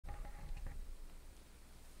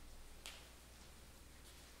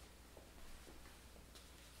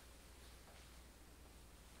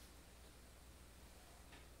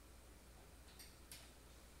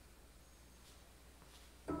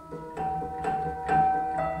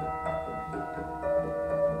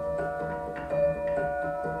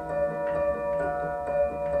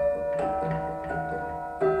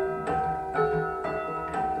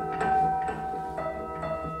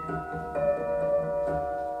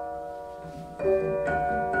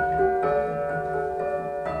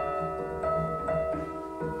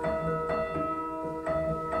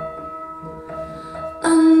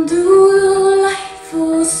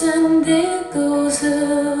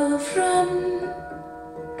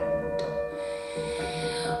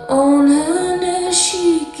On her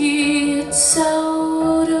nashiki, it's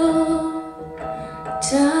out of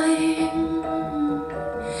time,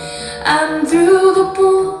 and through the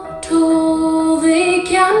portal they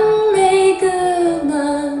can make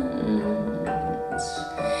amends.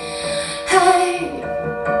 Hey,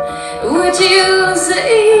 would you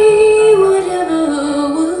say whatever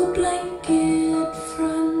will blanket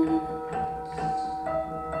friends?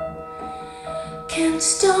 Can't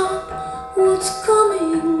stop what's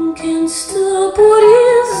coming, can't stop what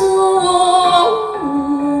is on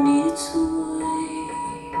its way.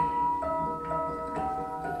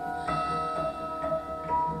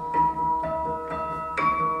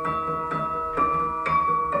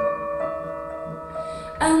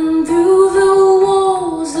 And through the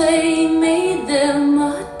walls they made their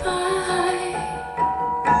mud pie.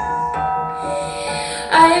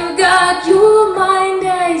 I've got your mind,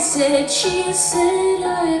 I said, she said,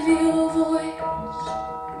 I've your voice.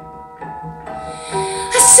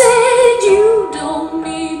 I said, you don't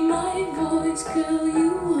need my voice, girl,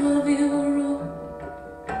 you have your own.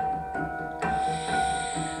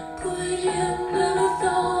 But you never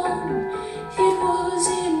thought it was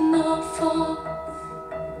enough of.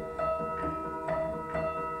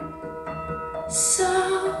 So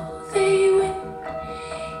they went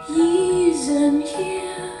years and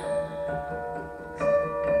years,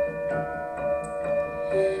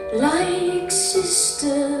 like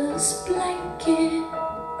sisters, blanket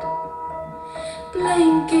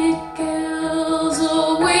girls,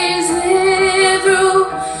 always there through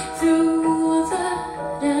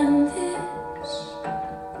that and this.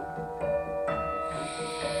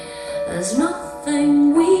 There's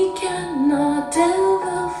nothing we cannot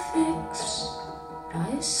ever fix,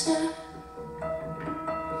 I said.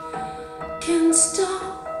 Can't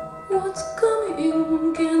stop what's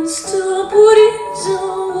coming, can't stop what is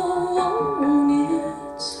on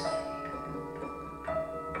its way.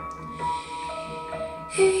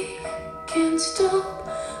 He can't stop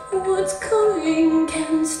what's coming,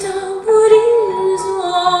 can't stop what is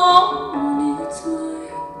on its way.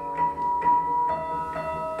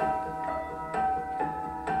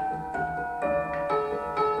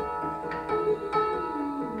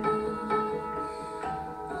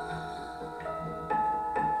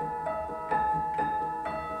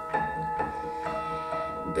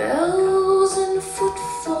 Bells and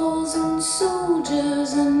footfalls and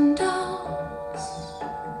soldiers and dolls,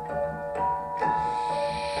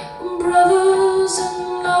 brothers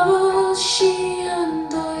and lovers, she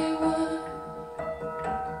and I were.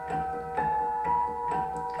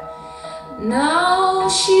 Now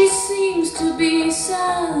she seems to be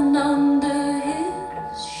sand under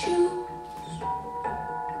his shoes.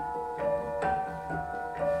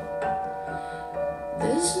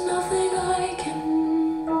 There's nothing I can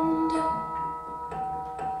do.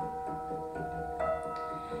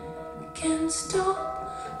 Can't stop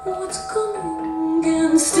what's coming,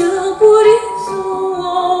 can't stop what is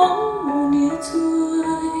on its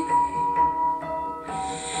way.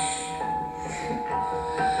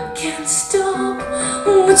 Can't stop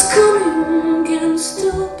what's coming, can't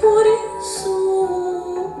stop what is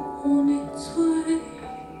on its way.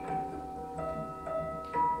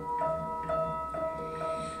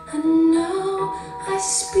 And now I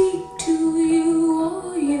speak to you,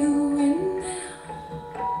 are you in there?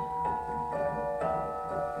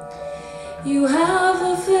 You have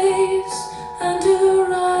a face and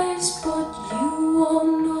her eyes, but you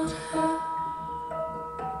are not her.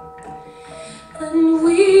 And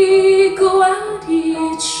we go at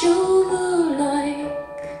each other like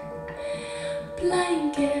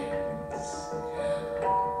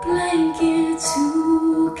blankets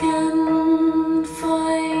who can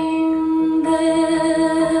find their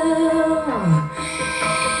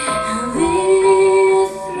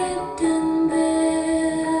thread and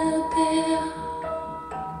their pair.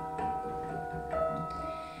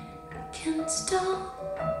 Can't stop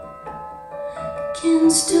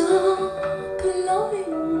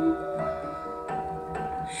loving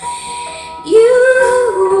you.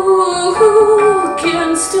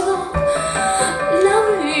 Can't stop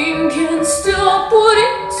loving, can't stop what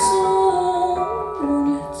it's on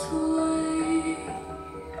its way.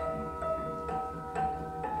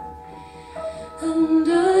 And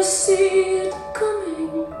I see it